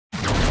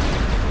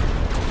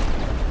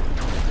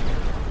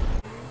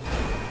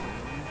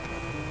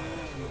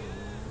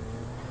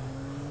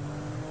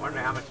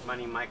wonder how much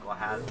money Michael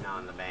has now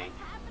in the bank.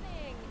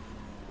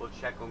 We'll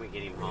check when we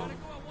get him home.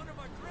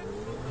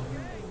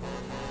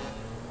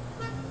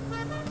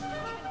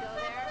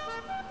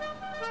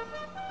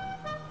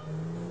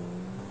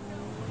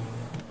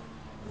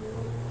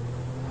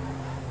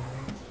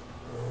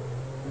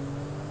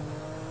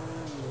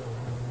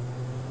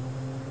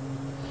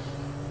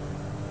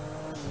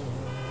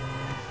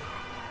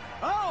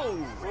 Oh!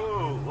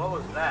 Ooh, what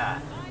was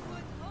that?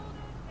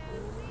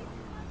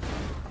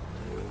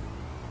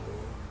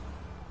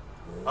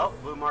 Oh,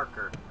 blue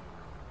marker.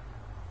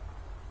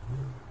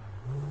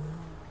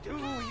 Do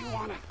you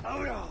want a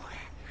photo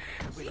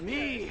with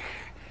me?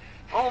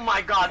 Oh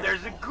my god,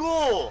 there's a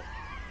ghoul!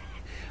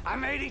 I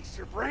made eat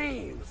your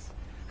brains.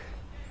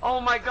 Oh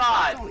my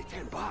god! It's only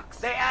 $10.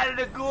 They added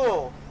a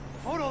ghoul!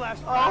 Photo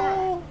lasts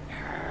Oh!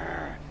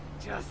 forever.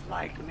 Just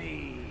like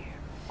me.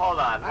 Hold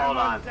on, hold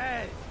on.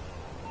 Undead.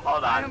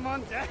 Hold I'm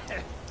on. undead.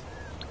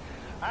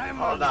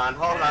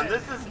 Hold on.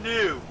 This is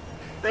new.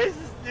 This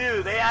is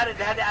new. They had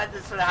to add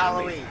this for the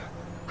Halloween.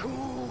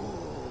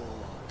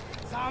 Cool.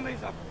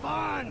 Zombies are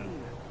fun.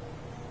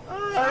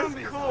 Oh, that's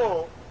Zombies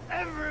cool. are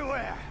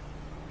everywhere.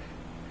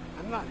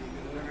 I'm not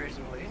even an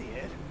original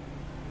idiot.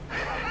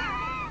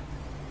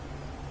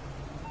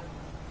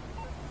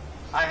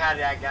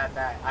 I got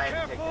that. I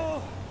had to take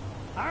Careful.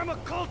 I'm a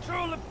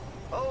cultural...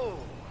 Oh,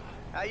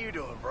 how you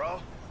doing,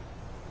 bro?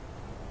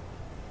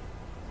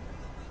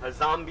 that. A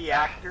zombie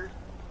actor?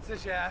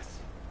 Since you asked,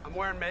 I'm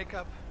wearing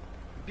makeup,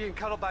 being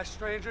cuddled by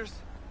strangers,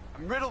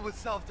 I'm riddled with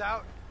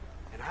self-doubt,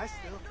 and I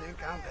still think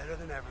I'm better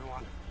than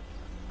everyone.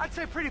 I'd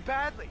say pretty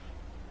badly.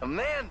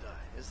 Amanda,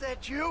 is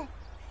that you?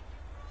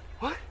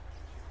 What?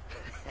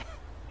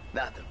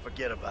 Nothing,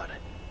 forget about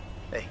it.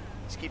 Hey,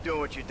 just keep doing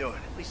what you're doing.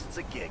 At least it's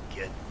a gig,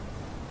 kid.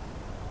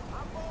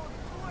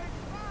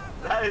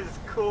 That is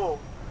cool.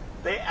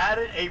 They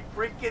added a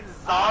freaking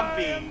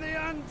zombie. I am the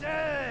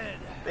undead.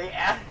 They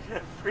added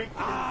a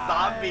freaking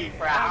zombie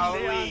for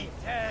Halloween.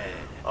 The undead.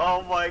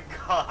 Oh my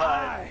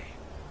god.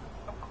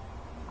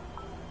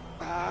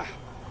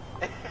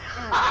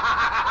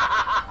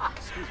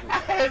 Excuse me.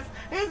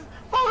 His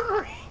phone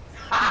rings.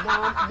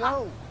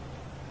 Mom,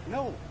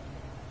 no.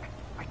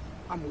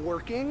 I'm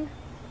working.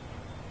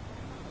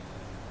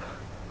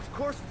 Of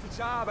course it's a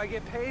job. I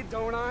get paid,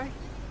 don't I?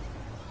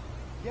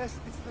 Yes,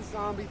 it's the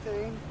zombie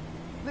thing.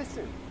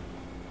 Listen,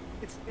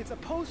 it's a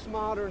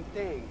postmodern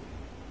thing.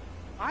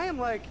 I am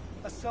like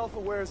a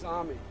self-aware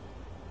zombie.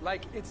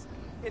 Like it's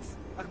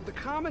the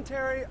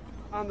commentary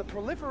on the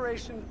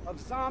proliferation of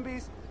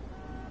zombies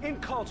in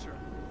culture.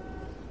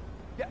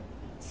 Yeah,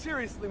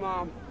 seriously,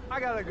 Mom, I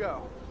gotta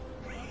go.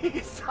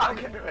 He's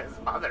talking to his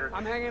mother.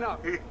 I'm hanging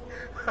up.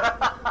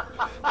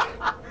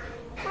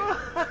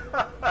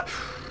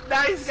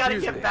 Now he's got to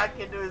Excuse get me. back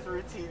into his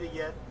routine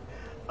again.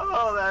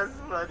 Oh, that's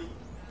funny.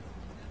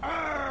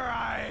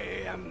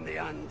 I am the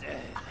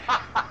undead.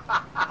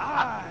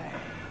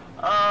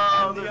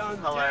 Oh, And the this is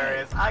undead.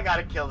 hilarious. I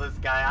gotta kill this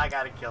guy.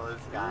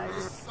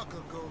 Sucker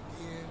go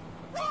again.